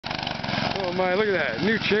Oh my, look at that.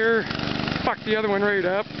 New chair. Fucked the other one right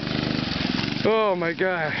up. Oh my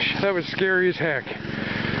gosh, that was scary as heck.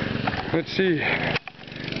 Let's see. I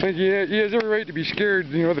think he has every right to be scared,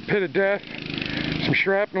 you know, the pit of death. Some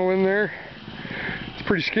shrapnel in there. It's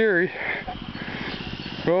pretty scary.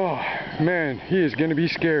 Oh man, he is gonna be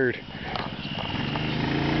scared.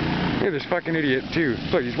 Look at this fucking idiot too.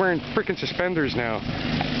 Look, he's wearing freaking suspenders now.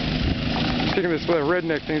 He's taking this little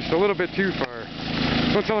redneck thing just a little bit too far.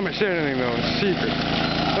 Don't tell him I said anything though, it's a secret.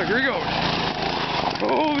 Look, here he goes.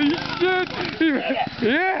 Holy shit!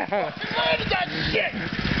 Yeah! Landed that shit!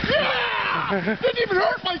 Yeah! Didn't even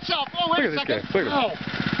hurt myself! Oh, wait a second. Look at this guy. Ow.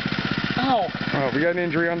 Ow. Oh, we got an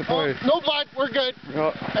injury on the play. Oh, no blood, we're good.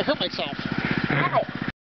 Oh. I hurt myself. Ow!